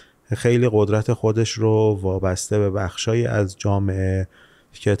سیاسی خیلی قدرت خودش رو وابسته به بخشایی از جامعه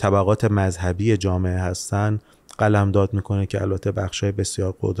که طبقات مذهبی جامعه هستن قلمداد میکنه که البته بخشای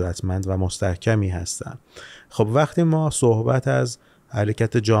بسیار قدرتمند و مستحکمی هستن. خب وقتی ما صحبت از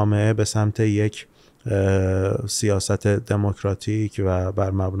حرکت جامعه به سمت یک سیاست دموکراتیک و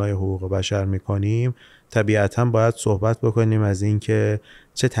بر مبنای حقوق بشر میکنیم، طبیعتاً باید صحبت بکنیم از این که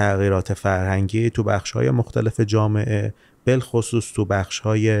چه تغییرات فرهنگی تو بخش‌های مختلف جامعه، بالخصوص تو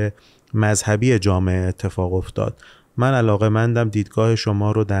بخش‌های مذهبی جامعه اتفاق افتاد. من علاقه‌مندم دیدگاه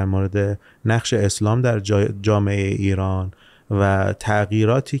شما رو در مورد نقش اسلام در جامعه ایران و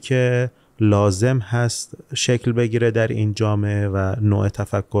تغییراتی که لازم هست شکل بگیره در این جامعه و نوع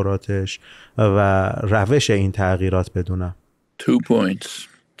تفکراتش و روش این تغییرات بدونم. 2 points.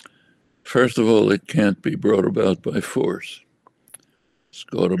 First of all, it can't be brought about by force. It's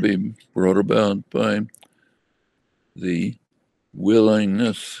got to be brought about by the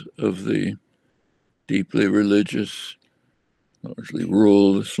willingness of the deeply religious, largely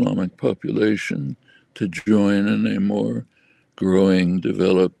rural Islamic population to join in a more growing,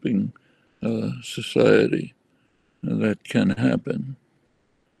 developing society. Now, that can happen.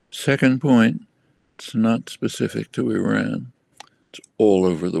 Second point, it's not specific to Iran. It's all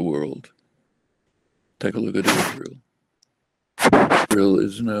over the world. Take a look at Israel. Israel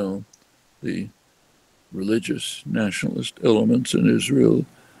is now the religious nationalist elements in Israel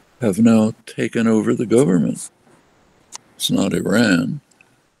have now taken over the government. It's not Iran,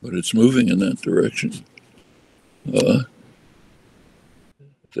 but it's moving in that direction.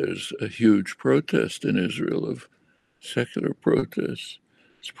 There's a huge protest in Israel of secular protests.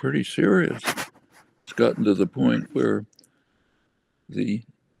 It's pretty serious. It's gotten to the point where the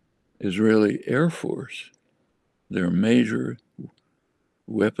Israeli Air Force, their major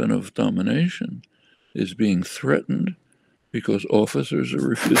weapon of domination, is being threatened because officers are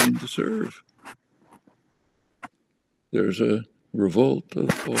refusing to serve. There's a revolt of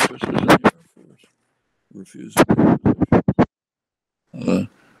officers in the Air Force refusing to serve.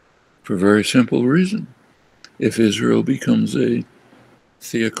 For a very simple reason. If Israel becomes a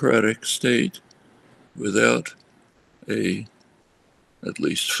theocratic state without at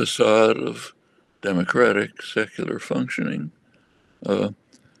least facade of democratic secular functioning,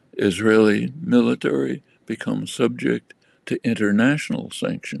 Israeli military becomes subject to international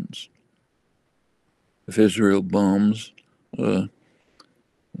sanctions. If Israel bombs,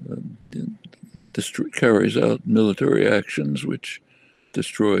 carries out military actions which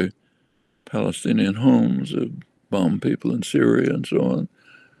destroy Palestinian homes, bomb people in Syria and so on,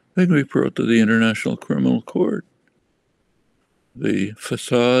 they can be brought to the International Criminal Court. The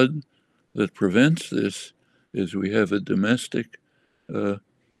facade that prevents this is we have a domestic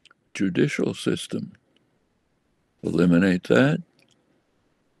judicial system. Eliminate that,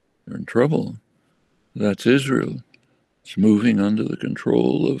 you're in trouble. That's Israel. It's moving under the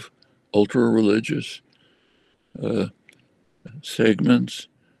control of ultra-religious segments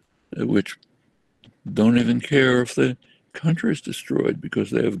which don't even care if the country is destroyed because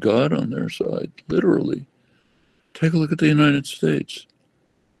they have God on their side, literally. Take a look at the United States.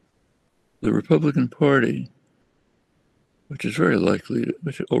 The Republican Party, which is very likely,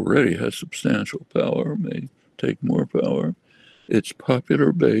 which already has substantial power, may take more power, its popular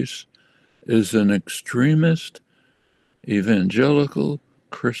base is an extremist evangelical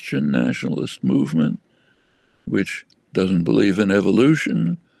Christian nationalist movement, which doesn't believe in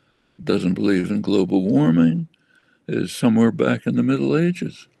evolution, doesn't believe in global warming, is somewhere back in the Middle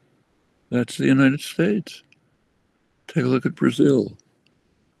Ages. That's the United States. Take a look at Brazil.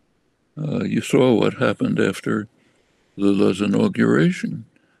 You saw what happened after Lula's inauguration.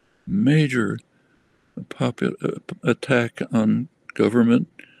 Major attack on government,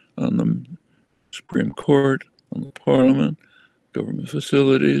 on the Supreme Court, on the Parliament, government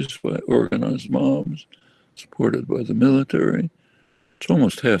facilities by organized mobs supported by the military. It's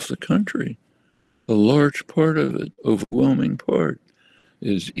almost half the country. A large part of it, overwhelming part,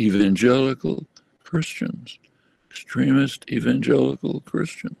 is evangelical Christians, extremist evangelical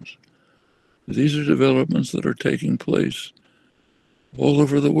Christians. These are developments that are taking place all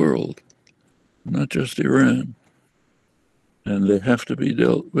over the world, not just Iran. And they have to be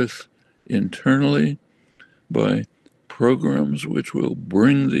dealt with internally by programs which will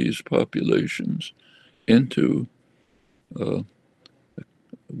bring these populations into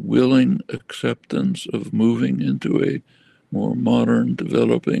willing acceptance of moving into a more modern,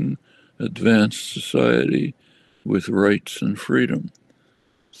 developing, advanced society with rights and freedom.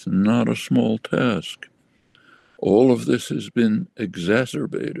 It's not a small task. All of this has been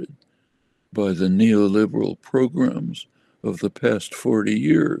exacerbated by the neoliberal programs of the past 40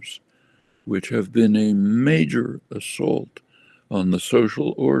 years, which have been a major assault on the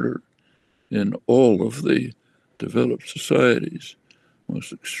social order in all of the developed societies.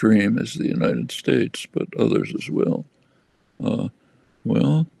 Most extreme is the United States, but others as well.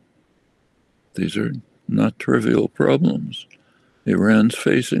 Well, these are not trivial problems. Iran's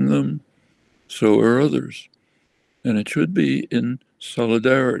facing them, so are others. And it should be in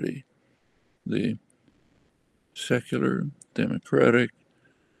solidarity. The secular, democratic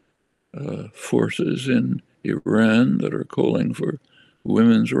forces in Iran that are calling for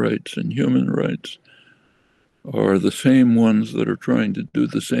women's rights and human rights are the same ones that are trying to do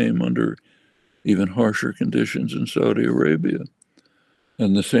the same under even harsher conditions in Saudi Arabia,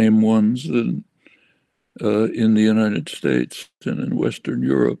 and the same ones that in the United States and in Western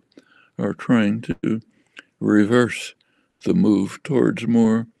Europe are trying to reverse the move towards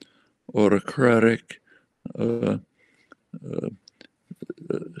more autocratic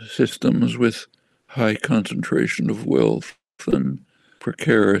systems with high concentration of wealth and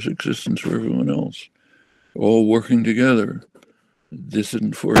precarious existence for everyone else, all working together.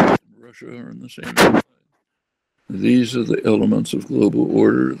 Dissident forces in Russia are on the same side. These are the elements of global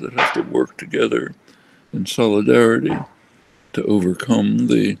order that have to work together in solidarity to overcome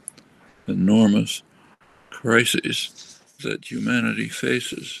the enormous crises that humanity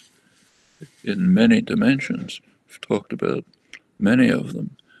faces in many dimensions. We've talked about many of them.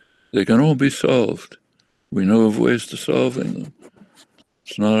 They can all be solved. We know of ways to solving them.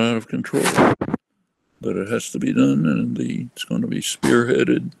 It's not out of control, but it has to be done, and it's going to be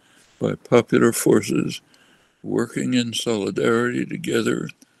spearheaded by popular forces working in solidarity together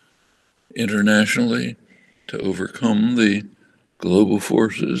internationally to overcome the global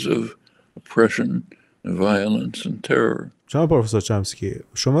forces of oppression, violence and terror. جناب پروفسور چامسکی،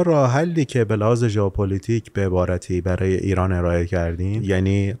 شما راه حلی که به لحاظ ژئوپلیتیک به عبارتی برای ایران ارائه کردین،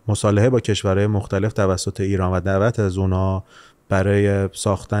 یعنی مصالحه با کشورهای مختلف توسط ایران و دعوت از اونا برای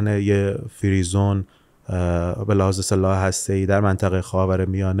ساختن یه فریزون به لحاظ سلاح هسته‌ای در منطقه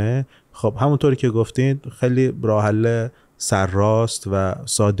خاورمیانه، خب همونطوری که گفتین خیلی راه حل سرراست و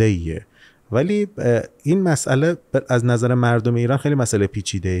ساده‌ایه، ولی این مسئله از نظر مردم ایران خیلی مسئله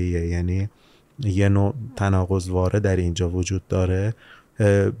پیچیده‌ایه. یعنی یه نوع تناقض‌واره در اینجا وجود داره،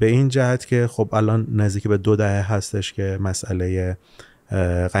 به این جهت که خب الان نزدیک به 2 دهه هستش که مسئله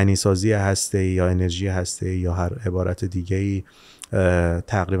غنیسازی هسته‌ای یا انرژی هسته‌ای یا هر عبارت دیگه‌ای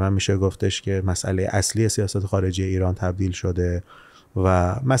تقریبا میشه گفتش که مسئله اصلی سیاست خارجی ایران تبدیل شده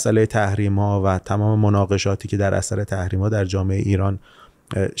و مسئله تحریم‌ها و تمام مناقشاتی که در اثر تحریم‌ها در جامعه ایران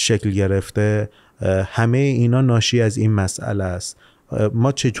شکل گرفته، همه اینا ناشی از این مسئله است.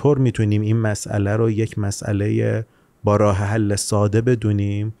 ما چطور میتونیم این مسئله رو یک مسئله با راه حل ساده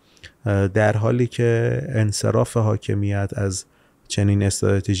بدونیم در حالی که انصراف حاکمیت از چنین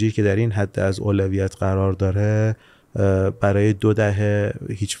استراتژی که در این حد از اولویت قرار داره برای 2 دهه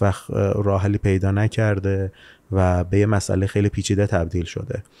هیچ وقت راه حلی پیدا نکرده و به یه مسئله خیلی پیچیده تبدیل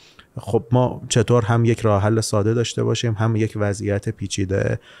شده؟ خب ما چطور هم یک راه حل ساده داشته باشیم، هم یک وضعیت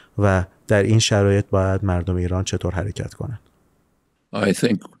پیچیده، و در این شرایط باید مردم ایران چطور حرکت کنن؟ I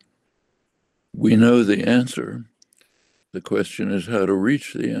think we know the answer. The question is how to reach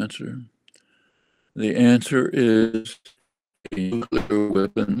the answer. The answer is a nuclear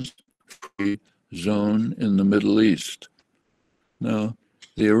weapons-free zone in the Middle East. Now,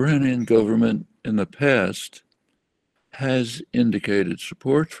 the Iranian government in the past has indicated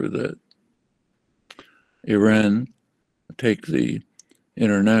support for that. Iran take the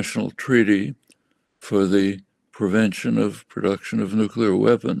international treaty for the prevention of production of nuclear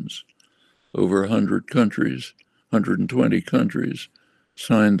weapons. Over 100 countries, 120 countries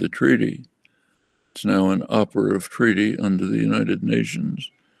signed the treaty. It's now an operative treaty under the United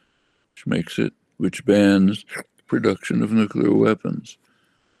Nations, which bans production of nuclear weapons.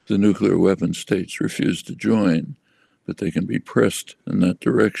 The nuclear weapon states refuse to join, but they can be pressed in that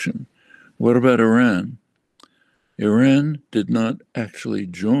direction. What about Iran? Iran did not actually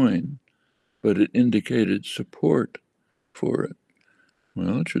join, but it indicated support for it.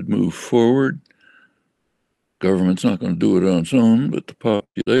 Well, it should move forward. Government's not going to do it on its own, but the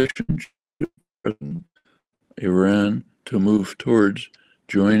population should press Iran to move towards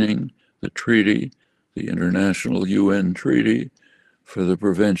joining the treaty, the international UN treaty for the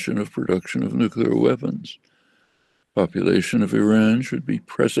prevention of production of nuclear weapons. Population of Iran should be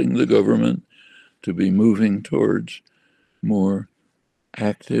pressing the government to be moving towards more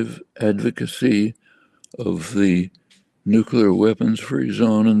active advocacy of the nuclear weapons-free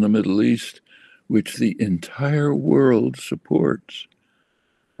zone in the Middle East, which the entire world supports.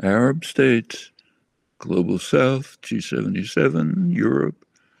 Arab states, Global South, G77, Europe,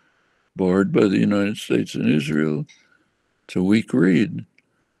 barred by the United States and Israel. It's a weak reed.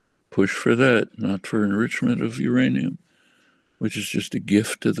 Push for that, not for enrichment of uranium, which is just a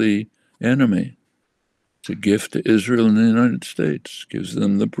gift to the enemy. It's a gift to Israel and the United States. Gives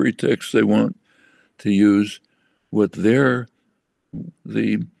them the pretext they want to use what their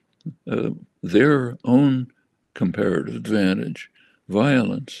own comparative advantage,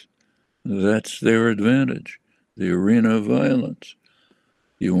 violence. That's their advantage, the arena of violence.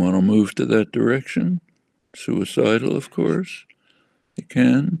 You want to move to that direction? Suicidal, of course. You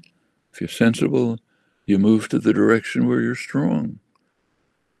can. If you're sensible, you move to the direction where you're strong.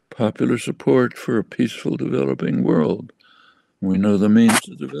 Popular support for a peaceful developing world. We know the means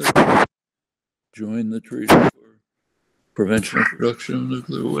to develop. Join the treaty for prevention of production of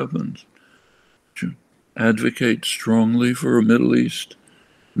nuclear weapons. Advocate strongly for a Middle East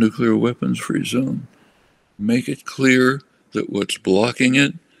nuclear weapons-free zone. Make it clear that what's blocking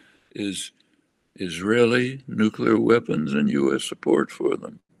it is Israeli nuclear weapons and U.S. support for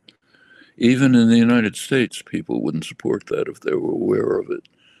them. Even in the United States, people wouldn't support that if they were aware of it.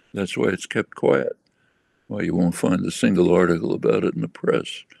 That's why it's kept quiet. Why you won't find a single article about it in the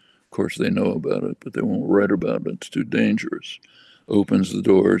press. Of course, they know about it, but they won't write about it. It's too dangerous. Opens the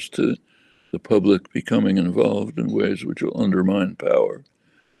doors to the public becoming involved in ways which will undermine power.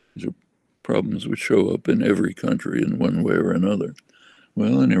 These are problems which show up in every country in one way or another.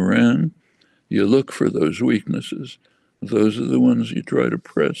 Well, in Iran, you look for those weaknesses. Those are the ones you try to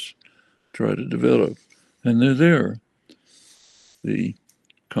press, try to develop, and they're there. The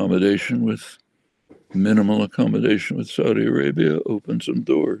minimal accommodation with Saudi Arabia opens some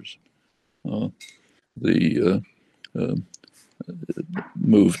doors. The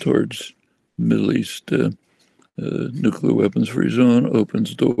move towards Middle East nuclear weapons-free zone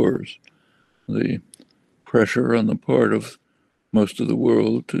opens doors. The pressure on the part of most of the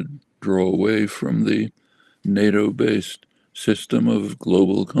world to draw away from the NATO-based system of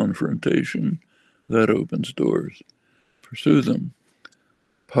global confrontation, that opens doors. Pursue them.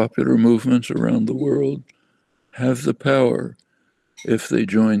 Popular movements around the world have the power, if they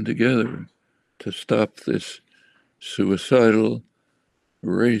join together, to stop this suicidal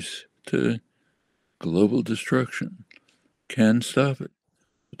race to global destruction. Can stop it,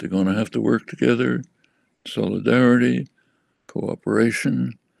 but they're going to have to work together, solidarity,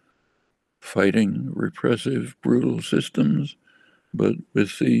 cooperation, fighting repressive, brutal systems, but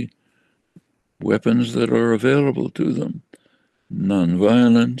with the weapons that are available to them.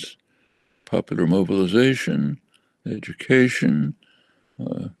 Nonviolence, popular mobilization, education,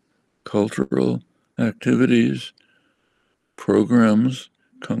 cultural activities, programs,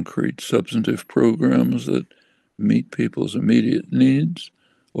 concrete substantive programs that meet people's immediate needs.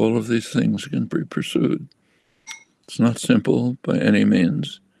 All of these things can be pursued. It's not simple by any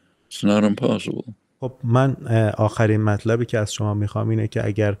means. It's not impossible. خب من آخرین مطلبی که از شما میخوام اینه که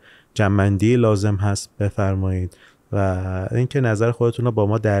اگر جمع‌بندی لازم هست بفرمایید و اینکه نظر خودتون رو با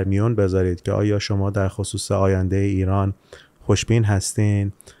ما در میون بذارید که آیا شما در خصوص آینده ایران خوشبین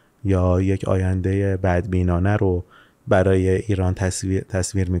هستین یا یک آینده بدبینانه رو برای ایران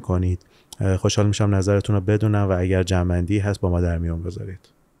تصویر میکنید. خوشحال میشم نظرتون رو بدونم و اگر جمع‌بندی هست با ما در میون بذارید.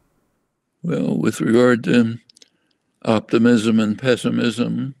 Well, with regard to optimism and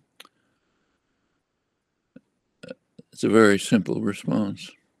pessimism, It's a very simple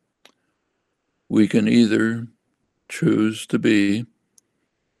response. We can either choose to be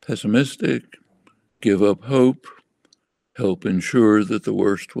pessimistic, give up hope, help ensure that the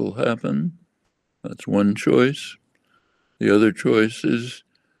worst will happen. That's one choice. The other choice is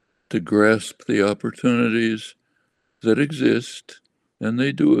to grasp the opportunities that exist, and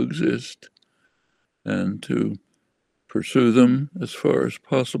they do exist, and to pursue them as far as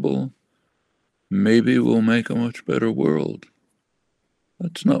possible. Maybe we'll make a much better world.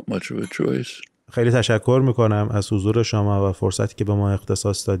 That's not much of a choice. خیلی تشکر میکنم از حضور شما و فرصتی که به ما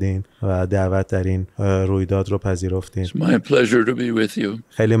اختصاص دادین و دعوت در این رویداد رو پذیرفتین. It's my pleasure to be with you.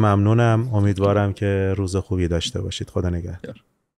 خیلی ممنونم. امیدوارم که روز خوبی داشته باشید. خدا نگهدار.